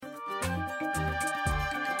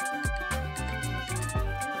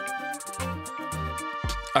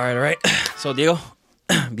All right. So, Diego,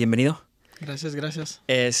 bienvenido. Gracias.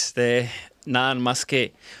 Nada más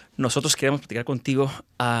que nosotros queremos platicar contigo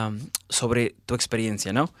sobre tu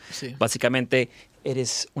experiencia, ¿no? Sí. Básicamente,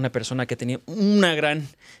 eres una persona que ha tenido una gran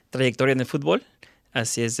trayectoria en el fútbol,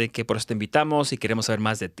 así es de que por eso te invitamos y queremos saber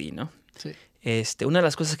más de ti, ¿no? Sí. Una de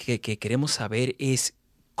las cosas que queremos saber es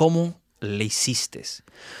cómo le hiciste,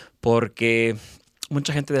 porque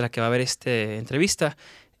mucha gente de la que va a ver esta entrevista,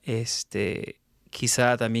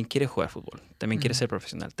 quizá también quiere jugar fútbol, también quiere ser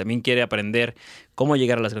profesional, también quiere aprender cómo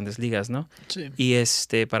llegar a las grandes ligas, ¿no? Sí. Y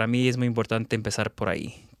para mí es muy importante empezar por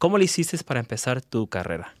ahí. ¿Cómo le hiciste para empezar tu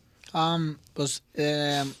carrera? Pues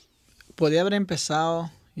podía haber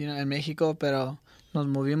empezado en México, pero nos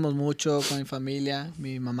movimos mucho con mi familia,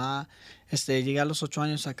 mi mamá. Llegué a los 8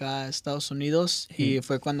 años acá a Estados Unidos y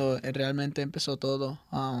fue cuando realmente empezó todo.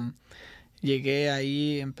 Llegué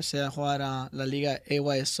ahí, empecé a jugar a la liga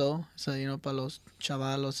AYSO, para los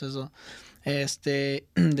chavalos, eso.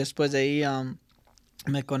 Después de ahí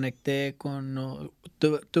me conecté con...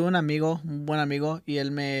 tuve un amigo, un buen amigo, y él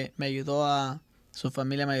me ayudó su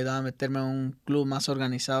familia me ayudaba a meterme a un club más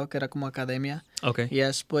organizado, que era como academia. Okay. Y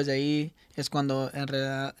después de ahí es cuando en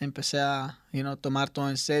realidad empecé a tomar todo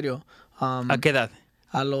en serio. ¿A qué edad?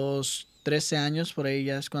 A los 13 años, por ahí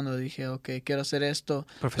ya es cuando dije, ok, quiero hacer esto.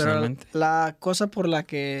 Profesionalmente. Pero la cosa por la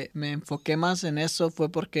que me enfoqué más en eso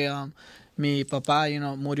fue porque mi papá,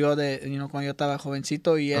 murió cuando yo estaba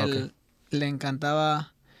jovencito y él le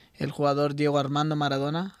encantaba el jugador Diego Armando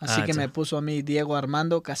Maradona. Así que me puso a mí Diego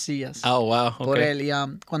Armando Casillas. Oh, wow. Okay. Por él. Y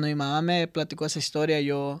cuando mi mamá me platicó esa historia,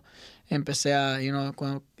 yo empecé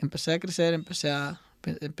cuando empecé a crecer, empecé a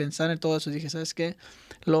pensar en todo eso. Dije, ¿sabes qué?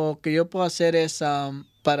 Lo que yo puedo hacer es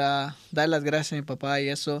para dar las gracias a mi papá y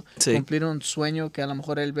eso, cumplir un sueño que a lo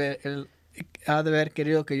mejor él ha de haber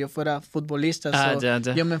querido que yo fuera futbolista. Ya.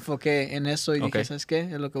 Yo me enfoqué en eso y dije, ¿sabes qué?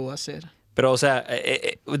 Es lo que voy a hacer. Pero, o sea,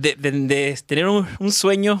 de tener un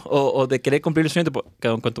sueño o de querer cumplir el sueño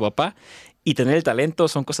con tu papá y tener el talento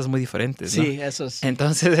son cosas muy diferentes, ¿no? Sí, eso sí.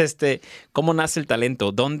 Entonces, ¿cómo nace el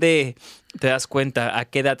talento? ¿Dónde te das cuenta? ¿A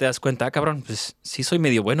qué edad te das cuenta? Cabrón, pues sí soy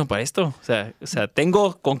medio bueno para esto. O sea,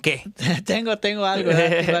 ¿tengo con qué? tengo algo,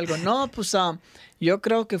 tengo algo. No, pues yo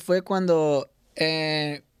creo que fue cuando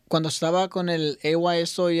estaba con el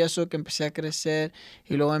AYSO y eso que empecé a crecer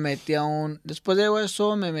y luego me metí después de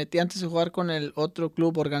AYSO me metí antes de jugar con el otro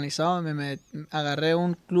club organizado, agarré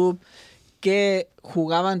un club que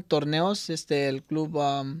jugaban torneos, el club,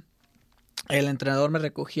 el entrenador me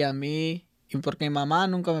recogía a mí, y porque mi mamá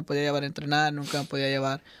nunca me podía llevar a entrenar, nunca me podía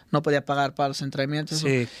llevar, no podía pagar para los entrenamientos.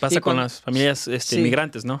 Sí, pasa con las familias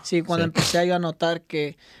migrantes, ¿no? Sí, cuando empecé yo a notar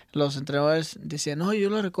que los entrenadores decían, no, yo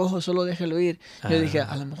lo recojo, solo déjelo ir. Yo dije,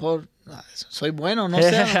 a lo mejor soy bueno, no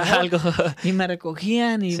sé. Algo. Y me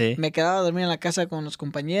recogían y me quedaba a dormir en la casa con los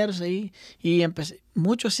compañeros ahí. Y empezó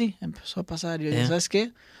a pasar. Yo dije, ¿sabes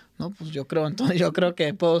qué? No, pues yo creo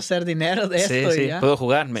que puedo hacer dinero de esto. Sí, y ya. Puedo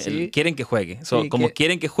jugar. Quieren que juegue.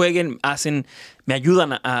 Quieren que jueguen, me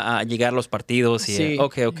ayudan a llegar a los partidos. Y, Sí.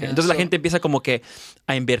 Entonces la gente empieza como que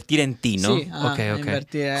a invertir en ti, ¿no? Sí, a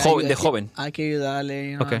invertir. De joven. Hay que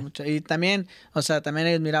ayudarle. Y también, también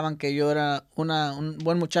ellos miraban que yo era un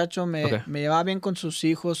buen muchacho, me llevaba bien con sus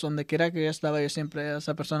hijos, donde quiera que yo estaba, yo siempre era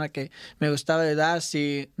esa persona que me gustaba ayudar.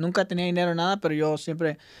 Si nunca tenía dinero nada, pero yo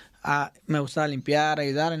siempre... me gustaba limpiar,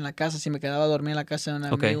 ayudar en la casa. Si me quedaba a dormir en la casa de un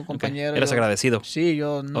amigo, compañero. Eras agradecido. Sí,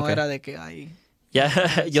 yo no era de que...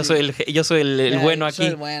 Yo soy el bueno aquí. Soy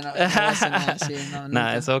el bueno.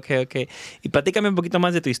 Nada, es ok. Y platícame un poquito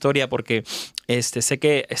más de tu historia porque sé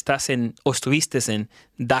que estuviste en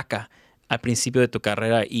DACA al principio de tu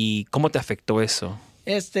carrera y ¿cómo te afectó eso?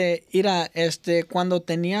 Cuando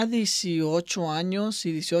tenía 18 años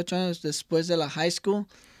y 18 años después de la high school,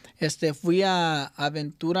 fui a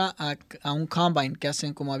Aventura a un combine que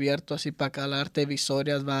hacen como abierto así para calarte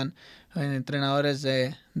visorias, van entrenadores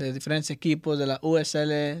de diferentes equipos, de la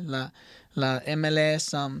USL, la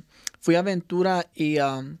MLS. Fui a Aventura y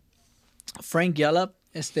Frank Gallup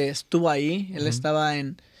estuvo ahí. Él estaba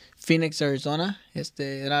en Phoenix, Arizona.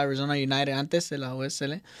 Era Arizona United antes de la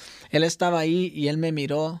USL. Él estaba ahí y él me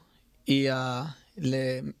miró y...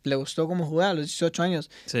 le gustó cómo jugaba a los 18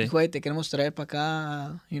 años. Dijo, te queremos traer para acá,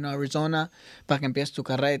 a Arizona, para que empieces tu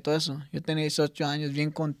carrera y todo eso. Yo tenía 18 años,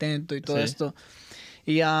 bien contento y todo esto.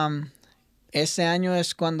 Y ese año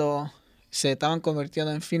es cuando se estaban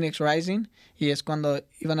convirtiendo en Phoenix Rising y es cuando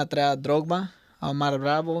iban a traer a Drogba, a Omar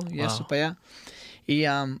Bravo y eso para allá. Y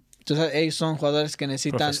entonces ellos son jugadores que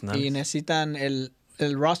necesitan el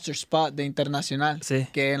el roster spot de internacional. Sí.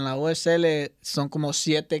 Que en la USL son como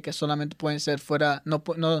 7 que solamente pueden ser fuera.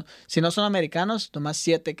 Si no son americanos, nomás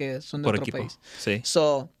 7 que son de Por otro equipo. país. Sí.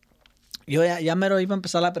 So, yo ya mero iba a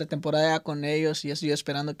empezar la pretemporada con ellos y eso yo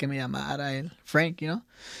esperando que me llamara el Frank, you know.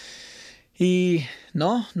 Y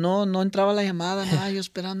no entraba la llamada, nada, yo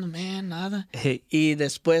esperando, nada. Hey. Y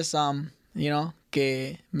después,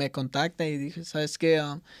 que me contacta y dije, ¿sabes qué?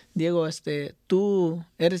 Diego, tú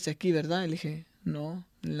eres de aquí, ¿verdad? Y le dije, no,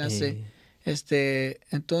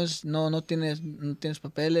 entonces no tienes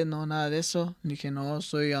papeles, no, nada de eso. Le dije, no,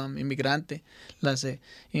 soy inmigrante.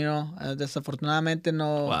 Desafortunadamente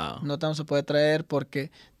no te vamos a poder traer porque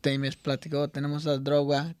me platicó, tenemos a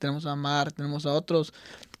Droga, tenemos a Mar, tenemos a otros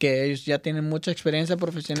que ellos ya tienen mucha experiencia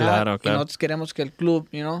profesional. Claro. Y nosotros queremos que el club,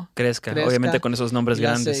 crezca. Obviamente con esos nombres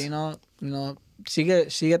grandes.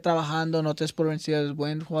 Sigue trabajando, no te des por vencido, eres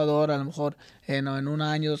buen jugador, a lo mejor en 1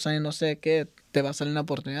 año, 2 años, no sé qué, te va a salir una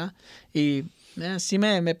oportunidad. Y sí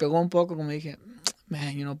me pegó un poco, como dije,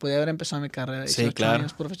 podía haber empezado mi carrera. 18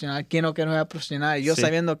 años profesional. ¿Quién no quiere ser profesional? Y yo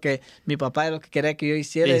sabiendo que mi papá era lo que quería que yo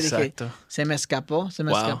hiciera, dije, se me escapó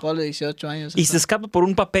a los 18 años. Y se escapa por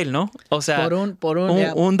un papel, ¿no? O sea, por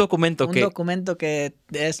un documento. Un documento que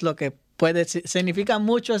es lo que significa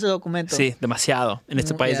mucho ese documento. Sí, demasiado. En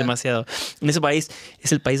este país, demasiado. En ese país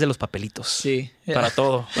es el país de los papelitos. Sí. Para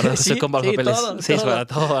todo. Para hacer comprar papeles. Sí,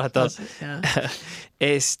 todo. Para todo.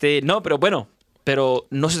 No, pero bueno. Pero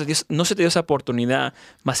no se te dio esa oportunidad,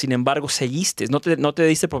 más sin embargo seguiste, no te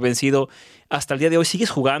diste por vencido. Hasta el día de hoy sigues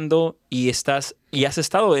jugando y has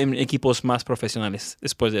estado en equipos más profesionales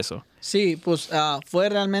después de eso. Sí, pues fue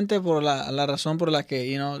realmente por la razón por la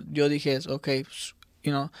que yo dije, okay,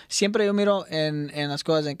 siempre yo miro en las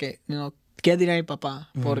cosas en que ¿qué diría mi papá?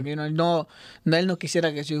 Porque él no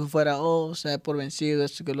quisiera que su hijo fuera, sea por vencido,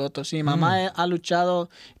 esto que lo otro. Sí, mi mamá ha luchado.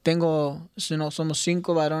 Somos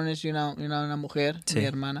 5 varones y una mujer, mi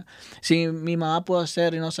hermana. Si mi mamá puede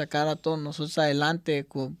hacer sacar a todos nosotros adelante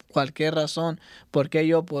con cualquier razón, ¿por qué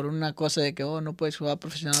yo por una cosa de que no puedes jugar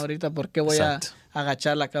profesional ahorita? ¿Por qué voy a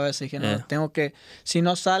agachar la cabeza? Y dije, no, tengo que, si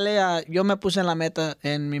no sale, yo me puse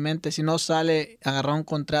en mi mente, si no sale, agarrar un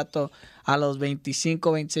contrato a los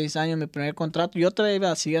 25, 26 años, mi primer contrato. Yo todavía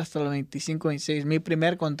iba así hasta los 25, 26, mi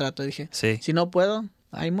primer contrato. Dije, si no puedo,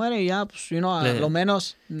 ahí muere y ya, pues, a lo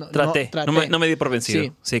menos traté. No me di por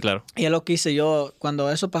vencido. Sí, claro. Y es lo que hice yo.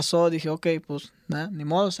 Cuando eso pasó, dije, ok, pues, ni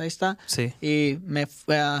modo, ahí está. Sí. Y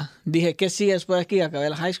dije, ¿qué sigue después de aquí? Acabé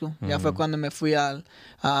la high school. Ya fue cuando me fui al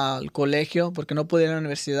colegio, porque no pude ir a la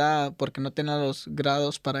universidad, porque no tenía los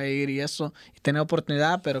grados para ir y eso. Y tenía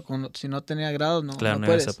oportunidad, pero si no tenía grados, no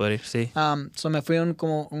puedes. Ibas a poder ir, sí. Me fui a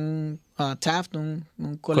un Taft, un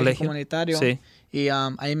colegio comunitario. Sí. Y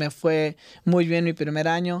ahí me fue muy bien mi primer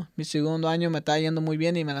año. Mi segundo año me estaba yendo muy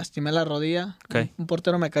bien y me lastimé la rodilla. Okay. Un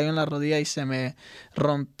portero me cayó en la rodilla y se me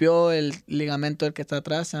rompió el ligamento del que está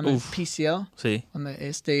atrás, se llama el PCL. Sí.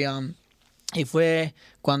 Y fue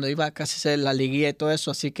cuando iba a casi hacer la liguilla y todo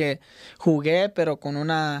eso. Así que jugué, pero con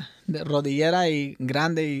una rodillera y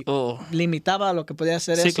grande y limitaba lo que podía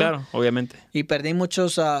hacer eso. Sí, claro, obviamente. Y perdí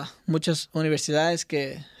muchas universidades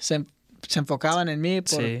que se enfocaban en mí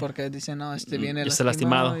porque dicen, no, viene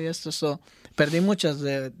lastimado y esto. Perdí muchas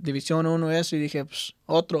de División 1 y eso y dije, pues,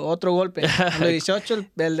 otro golpe. En el 18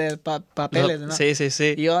 el de papeles, ¿no? Sí.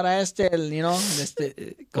 Y ahora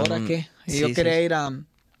 ¿ahora qué? Y yo quería ir a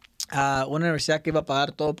una universidad que iba a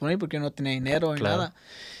pagar todo por mí porque yo no tenía dinero ni nada.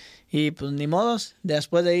 Y pues ni modos.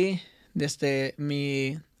 Después de ahí,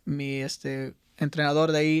 mi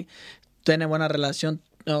entrenador de ahí tiene buena relación.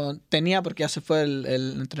 Tenía porque ya se fue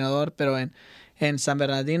el entrenador, pero en San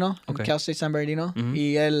Bernardino, en Cal State San Bernardino,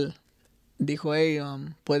 y él dijo, hey,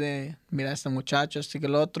 puede mirar a este muchacho, que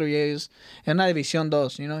el otro, y ellos, en una división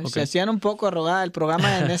 2, y se hacían un poco rogar. El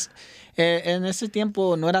programa en ese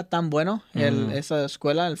tiempo no era tan bueno, esa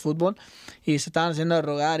escuela, el fútbol, y se estaban haciendo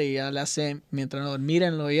rogar, y ya le hace, mi entrenador,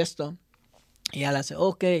 mírenlo y esto, y ya le hace,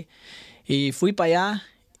 ok, y fui para allá,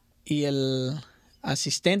 y el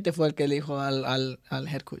asistente fue el que le dijo al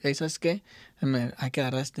head coach, hey, ¿sabes qué? Hay que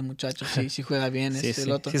agarrar a este muchacho, sí juega bien,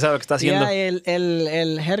 el otro. Sí sabe lo que está haciendo. Y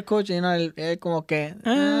el head coach, él como que...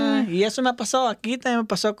 y eso me ha pasado aquí, también me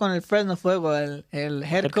pasó con el Fresno Fuego. El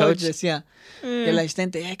head coach decía, el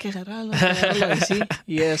asistente, hay que agarrarlo, así.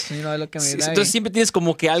 Y eso, es lo que me da. Entonces siempre tienes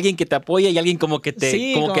como que alguien que te apoya y alguien como que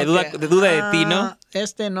duda de ti, ¿no?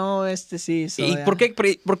 Sí. ¿Y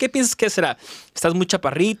por qué piensas que será? ¿Estás muy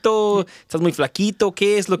chaparrito? ¿Estás muy flaquito?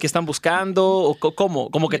 ¿Qué es lo que están buscando? ¿O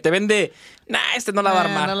cómo? Como que te vende... No la va a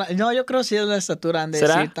armar. No, yo creo que sí es la estatura. Han de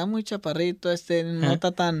 ¿Será? decir, está muy chaparrito, no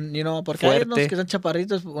está tan, porque fuerte. hay unos que son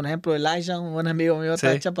chaparritos, por ejemplo, Elijah, un buen amigo mío,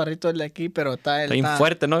 está chaparrito el de aquí, pero está bien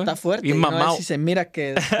fuerte, ¿no? Está fuerte. Bien mamado. Si se mira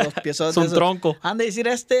que los pies es un tronco. Han de decir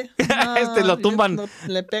Lo tumban.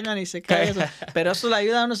 Le pegan y se cae. Pero eso le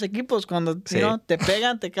ayuda a unos equipos cuando te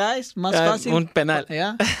pegan, te caes, más fácil. Un penal.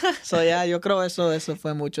 Yo creo eso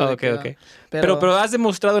fue mucho. Okay. Pero has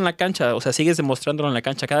demostrado en la cancha, o sea, sigues demostrándolo en la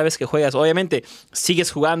cancha cada vez que juegas. Obviamente,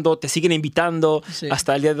 sigues jugando, te siguen invitando,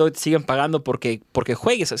 hasta el día de hoy te siguen pagando porque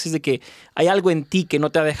juegues. Así es de que hay algo en ti que no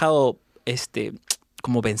te ha dejado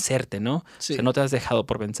como vencerte, ¿no? Sí. O sea, no te has dejado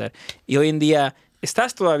por vencer. Y hoy en día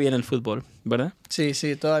estás todavía en el fútbol, ¿verdad? Sí,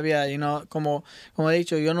 todavía. Como he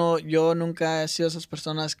dicho, yo nunca he sido esas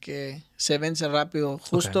personas que se vencen rápido.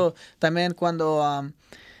 Justo también cuando...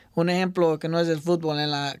 un ejemplo que no es del fútbol,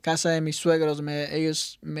 en la casa de mis suegros,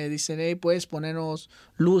 ellos me dicen, hey, puedes ponernos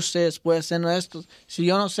luces, puedes hacernos esto. Si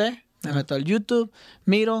yo no sé, me meto al YouTube,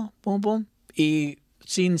 miro, pum, y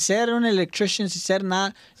sin ser un electrician, sin ser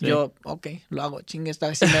nada, yo, lo hago, chingue esta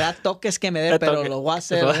vez. Si me da toques que me dé, pero lo voy a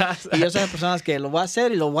hacer. Y yo soy de personas que lo voy a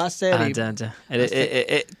hacer y lo voy a hacer.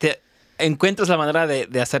 Encuentras la manera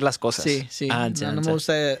de hacer las cosas. Sí. No me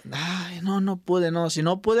gusta. No pude, no. Si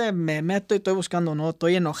no pude, me meto y estoy buscando. No,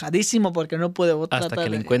 estoy enojadísimo porque no pude. Hasta que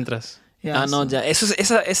lo encuentras.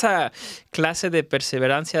 Esa clase de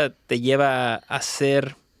perseverancia te lleva a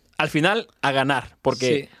ser, al final, a ganar.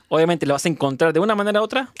 Porque obviamente le vas a encontrar de una manera u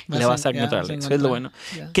otra, le vas a encontrar. Eso es lo bueno.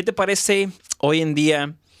 ¿Qué te parece hoy en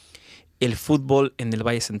día el fútbol en el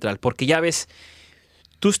Valle Central? Porque ya ves...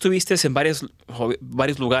 Tú estuviste en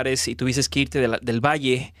varios lugares y tuviste que irte del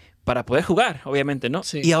Valle para poder jugar, obviamente, ¿no?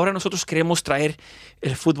 Sí. Y ahora nosotros queremos traer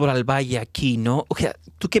el fútbol al Valle aquí, ¿no? O sea,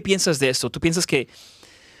 ¿tú qué piensas de esto? ¿Tú piensas que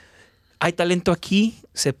hay talento aquí?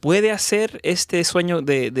 ¿Se puede hacer este sueño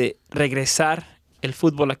de regresar el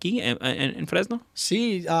fútbol aquí en Fresno?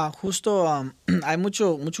 Sí, justo hay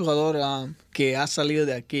mucho jugador que ha salido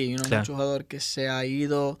de aquí, mucho jugador que se ha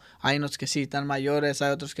ido. Hay unos que sí están mayores,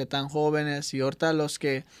 hay otros que están jóvenes, y ahorita los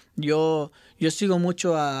que yo sigo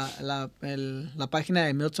mucho a la página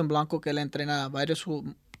de Milton Blanco, que él entrena a varios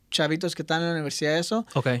chavitos que están en la universidad,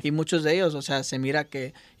 y muchos de ellos, o sea, se mira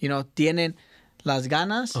que tienen las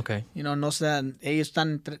ganas, no se dan, ellos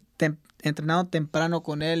están entrenando temprano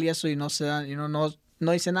con él y eso, y no se dan,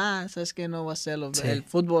 no dicen, ¿sabes qué? No va a hacerlo. Sí. El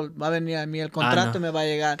fútbol va a venir a mí, el contrato me va a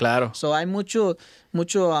llegar. Claro. So, hay mucho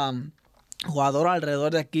jugador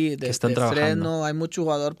alrededor de aquí, de Fresno. Hay mucho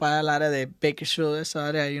jugador para el área de Bakersfield, esa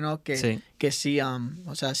área, que sí,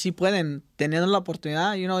 o sea, sí pueden, teniendo la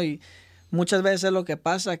oportunidad, y muchas veces lo que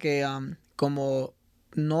pasa que como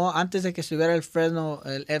no, antes de que estuviera el Fresno,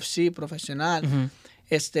 el FC profesional,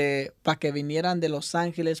 para que vinieran de Los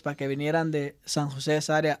Ángeles, para que vinieran de San José,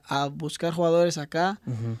 esa área, a buscar jugadores acá,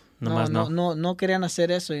 no querían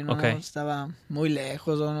hacer eso, estaba muy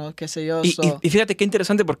lejos, o no, qué sé yo. Y fíjate qué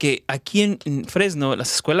interesante, porque aquí en Fresno,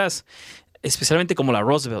 las escuelas, especialmente como la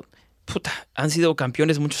Roosevelt, han sido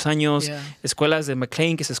campeones muchos años. Escuelas de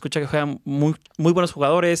McLean que se escucha que juegan muy, muy buenos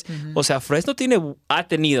jugadores. O sea, Fresno ha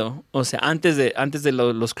tenido, o sea, antes de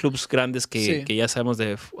los clubes grandes que ya sabemos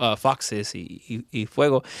de Foxes y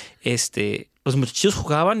Fuego, los muchachos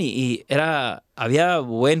jugaban y había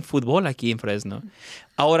buen fútbol aquí en Fresno.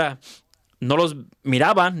 Ahora, no los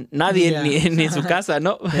miraban nadie ni en su casa,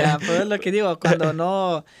 ¿no? Pues es lo que digo, cuando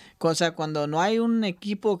no hay un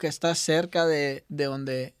equipo que está cerca de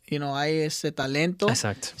donde hay ese talento,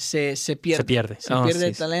 exacto, se pierde. Se pierde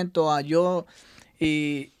el talento.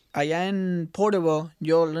 Y allá en Porterville,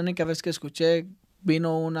 yo la única vez que escuché,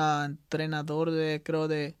 vino un entrenador de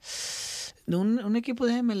un equipo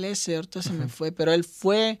de MLS, ahorita se me fue, pero él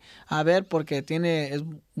fue a ver porque es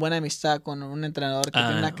buena amistad con un entrenador que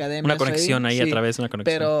tiene una academia. Una conexión ahí a través de una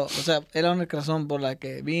conexión. Pero, o sea, era la única razón por la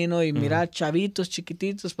que vino y mirar chavitos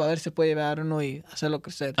chiquititos para ver si se puede llevar uno y hacerlo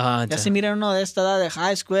crecer. Ya si miran uno de esta edad de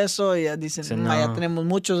high school, eso, y ya dicen, ya tenemos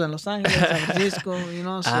muchos en Los Ángeles, San Francisco,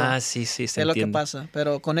 sí, es lo que pasa.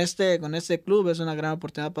 Pero con este club es una gran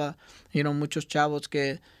oportunidad para, muchos chavos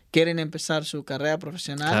que quieren empezar su carrera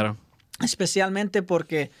profesional. Claro. Especialmente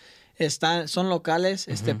porque son locales,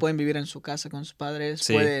 pueden vivir en su casa con sus padres,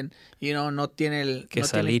 pueden, no tienen que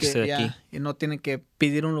salirse de aquí. Y no tienen que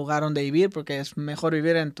pedir un lugar donde vivir, porque es mejor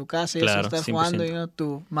vivir en tu casa y estar 100%. Jugando, y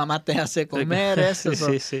tu mamá te hace comer, eso.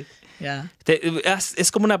 Sí.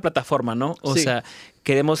 Es como una plataforma, ¿no? O sea,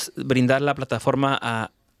 queremos brindar la plataforma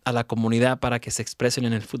a la comunidad para que se expresen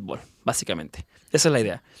en el fútbol, básicamente. Esa es la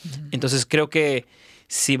idea. Entonces creo que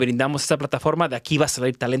si brindamos esta plataforma, de aquí va a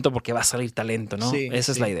salir talento, porque va a salir talento, ¿no?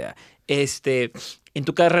 Esa es la idea. En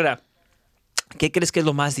tu carrera, ¿qué crees que es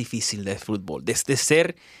lo más difícil del fútbol? De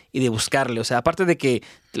ser y de buscarle. O sea, aparte de que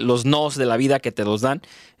los nos de la vida que te los dan,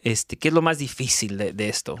 ¿qué es lo más difícil de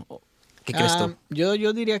esto? ¿Qué crees tú?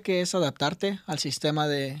 Yo diría que es adaptarte al sistema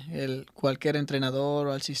de cualquier entrenador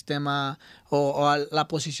o al sistema o a la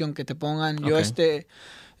posición que te pongan.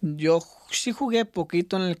 Yo sí jugué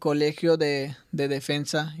poquito en el colegio de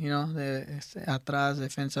defensa, atrás,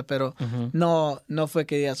 defensa, pero no fue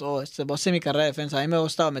que digas, voy a hacer mi carrera de defensa. A mí me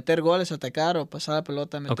gustaba meter goles, atacar o pasar la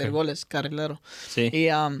pelota, meter goles, carrilero. Sí. Y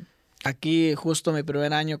aquí justo mi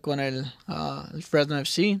primer año con el Fresno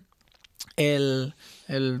FC, el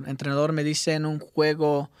entrenador me dice en un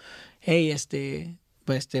juego, hey,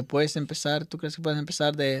 pues te puedes empezar, ¿tú crees que puedes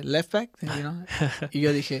empezar de left back? Y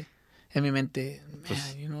yo dije, en mi mente,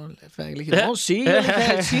 left back. Le dije, no, sí,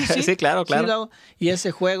 sí, claro. Y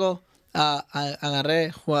ese juego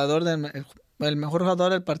agarré el mejor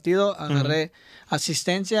jugador del partido, agarré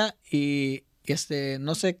asistencia y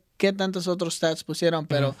no sé qué tantos otros stats pusieron,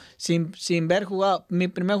 pero sin ver jugado, mi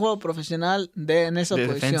primer juego profesional en esa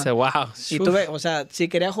posición. Defensa, wow. Y tuve, o sea, si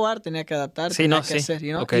quería jugar, tenía que adaptar, tenía que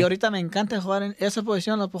hacer, Okay. Y ahorita me encanta jugar en esa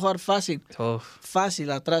posición, lo puedo jugar fácil.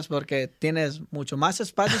 Fácil atrás, porque tienes mucho más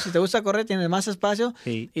espacio. Si te gusta correr, tienes más espacio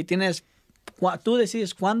y tienes... Tú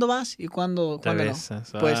decides cuándo vas y cuándo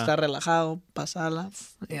no. Puedes estar relajado, pasarla.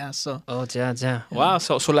 Ya. Wow,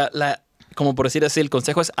 como por decir así, el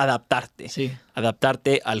consejo es adaptarte. Sí.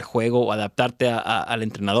 Adaptarte al juego, o adaptarte al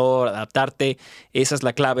entrenador, adaptarte. Esa es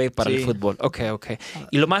la clave para el fútbol. Ok.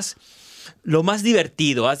 Y lo más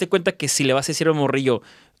divertido, haz de cuenta que si le vas a decir a un morrillo,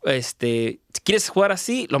 si quieres jugar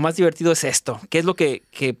así, lo más divertido es esto. ¿Qué es lo que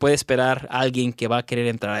puede esperar alguien que va a querer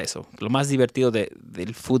entrar a eso? Lo más divertido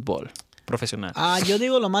del fútbol profesional. Yo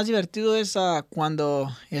digo lo más divertido es cuando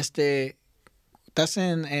estás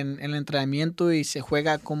en el entrenamiento y se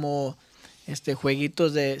juega como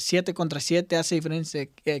jueguitos de 7 contra 7, hace diferentes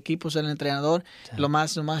equipos el entrenador. Sí. Lo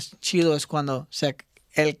más chido es cuando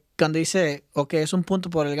cuando dice, es un punto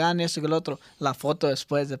por el gane, esto y el otro, la foto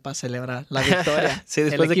después para celebrar la victoria. Sí,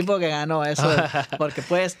 el equipo que ganó, eso. Porque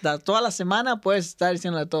toda la semana puedes estar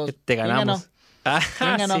diciéndole a todos, te ganamos.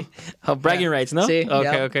 ¿Quién ganó? Sí. Bragging rights, ¿no? Sí.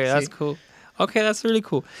 Okay, that's cool. Okay, that's really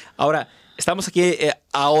cool. Ahora, estamos aquí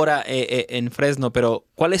ahora en Fresno, pero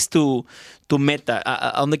 ¿cuál es tu meta?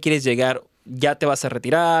 ¿A dónde quieres llegar? ¿Ya te vas a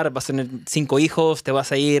retirar? ¿Vas a tener 5 hijos? ¿Te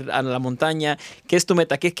vas a ir a la montaña? ¿Qué es tu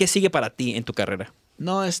meta? ¿Qué sigue para ti en tu carrera?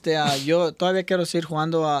 No, yo todavía quiero seguir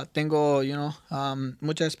jugando. Tengo,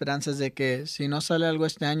 muchas esperanzas de que si no sale algo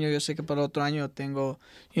este año, yo sé que para el otro año tengo,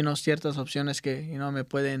 ciertas opciones que, me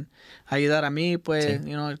pueden ayudar a mí, pues,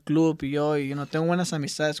 el club y yo, y, tengo buenas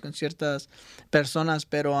amistades con ciertas personas,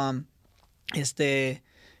 pero,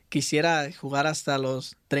 quisiera jugar hasta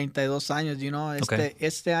los 32 años,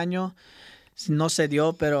 este año no se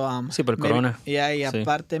dio, pero... sí, por corona. Y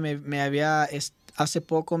aparte me había... Hace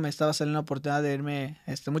poco me estaba saliendo la oportunidad de irme,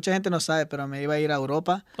 mucha gente no sabe, pero me iba a ir a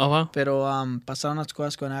Europa, pero pasaron unas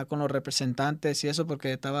cosas con los representantes y eso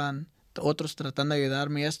porque estaban otros tratando de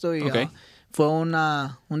ayudarme y esto, y fue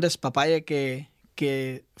un despapalle que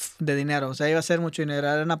de dinero, o sea, iba a ser mucho dinero,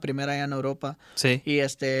 era la primera allá en Europa, y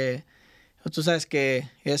tú sabes que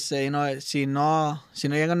si no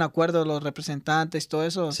llegan a un acuerdo los representantes y todo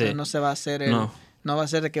eso, o sea, no se va a hacer no va a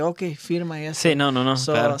ser de que, firma y eso. Sí, no.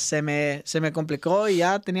 Claro. Se me complicó y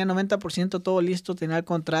ya tenía 90% todo listo, tenía el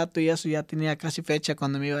contrato y eso, ya tenía casi fecha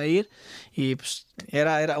cuando me iba a ir. Y pues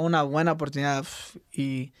era una buena oportunidad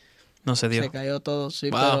y no se dio. Se cayó todo,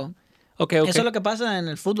 sí. Wow. Pero eso es lo que pasa en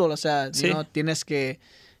el fútbol, o sea, tienes que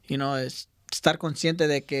estar consciente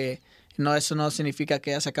de que eso no significa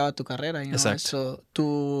que ya se acaba tu carrera. Exacto.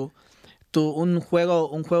 Eso, un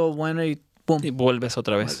juego bueno y ¡pum! Y vuelves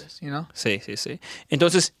otra vez. Sí.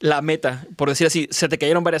 Entonces, la meta, por decir así, se te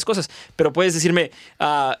cayeron varias cosas, pero puedes decirme,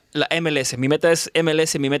 la MLS, mi meta es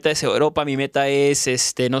MLS, mi meta es Europa, mi meta es,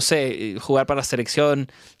 no sé, jugar para la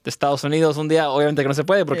selección de Estados Unidos un día, obviamente que no se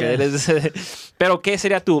puede, porque pero ¿qué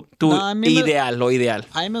sería tu ideal, lo ideal?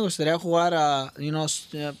 A mí me gustaría jugar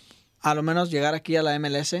a lo menos llegar aquí a la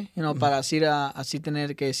MLS, para así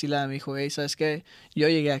tener que decirle a mi hijo, hey, ¿sabes qué? Yo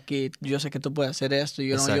llegué aquí, yo sé que tú puedes hacer esto,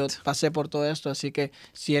 yo pasé por todo esto, así que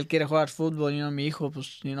si él quiere jugar fútbol, mi hijo,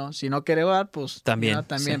 pues, si no quiere jugar, pues también,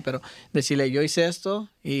 pero decirle, yo hice esto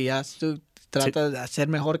y tú trata de hacer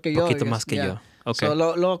mejor que yo. Un poquito más que yo. Okay.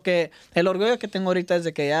 El orgullo que tengo ahorita es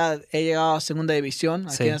de que ya he llegado a segunda división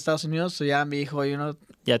aquí en Estados Unidos, ya mi hijo,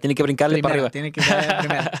 ya tiene que brincarle para arriba. Tiene que ir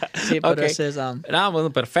primero. Sí, pero ese es...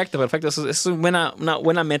 bueno, perfecto. Eso es una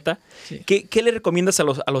buena meta. Sí. ¿Qué le recomiendas a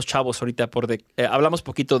los chavos ahorita? Hablamos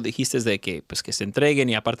poquito, dijiste de que se entreguen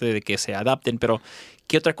y aparte de que se adapten, pero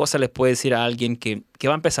 ¿qué otra cosa le puedes decir a alguien que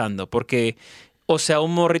va empezando? Porque O sea,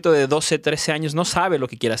 un morrito de 12, 13 años no sabe lo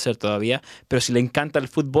que quiere hacer todavía, pero si le encanta el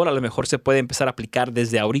fútbol, a lo mejor se puede empezar a aplicar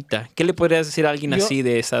desde ahorita. ¿Qué le podrías decir a alguien así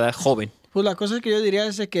de esa edad joven? Pues la cosa que yo diría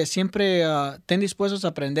es de que siempre estén dispuestos a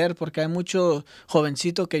aprender, porque hay muchos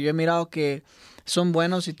jovencitos que yo he mirado que son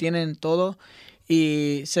buenos y tienen todo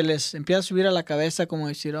y se les empieza a subir a la cabeza como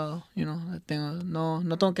decir, no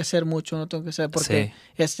tengo que hacer mucho, no tengo que hacer, porque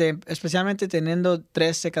especialmente teniendo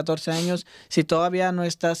 13, 14 años, si todavía no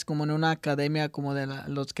estás como en una academia como de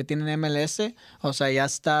los que tienen MLS, o sea, ya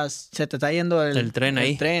se te está yendo el tren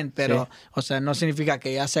ahí. Pero, o sea, no significa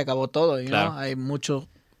que ya se acabó todo, claro. Hay mucho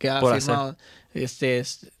que ha firmado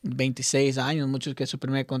 26 años, muchos que es su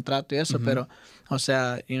primer contrato y eso, pero, o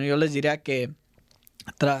sea, yo les diría que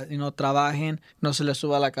trabajen, no se les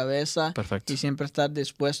suba la cabeza. Perfecto. Y siempre estar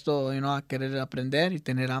dispuesto a querer aprender y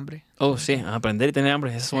tener hambre. Oh, sí, aprender y tener hambre,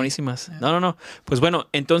 esas son buenísimas. No. Pues bueno,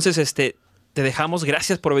 entonces te dejamos.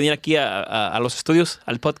 Gracias por venir aquí a los estudios,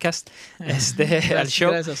 al podcast, al show.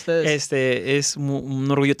 Gracias a ustedes. Es un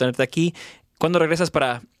orgullo tenerte aquí. ¿Cuándo regresas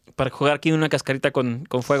para jugar aquí una cascarita con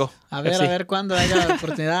fuego? A ver cuándo haya la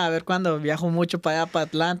oportunidad, a ver cuándo viajo mucho para allá, para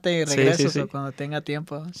Atlanta y regreso o cuando tenga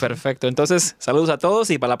tiempo. Sí. Perfecto. Entonces, saludos a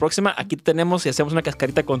todos y para la próxima aquí tenemos y hacemos una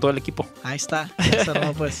cascarita con todo el equipo. Ahí está. Ya se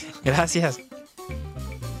armó, pues. Gracias.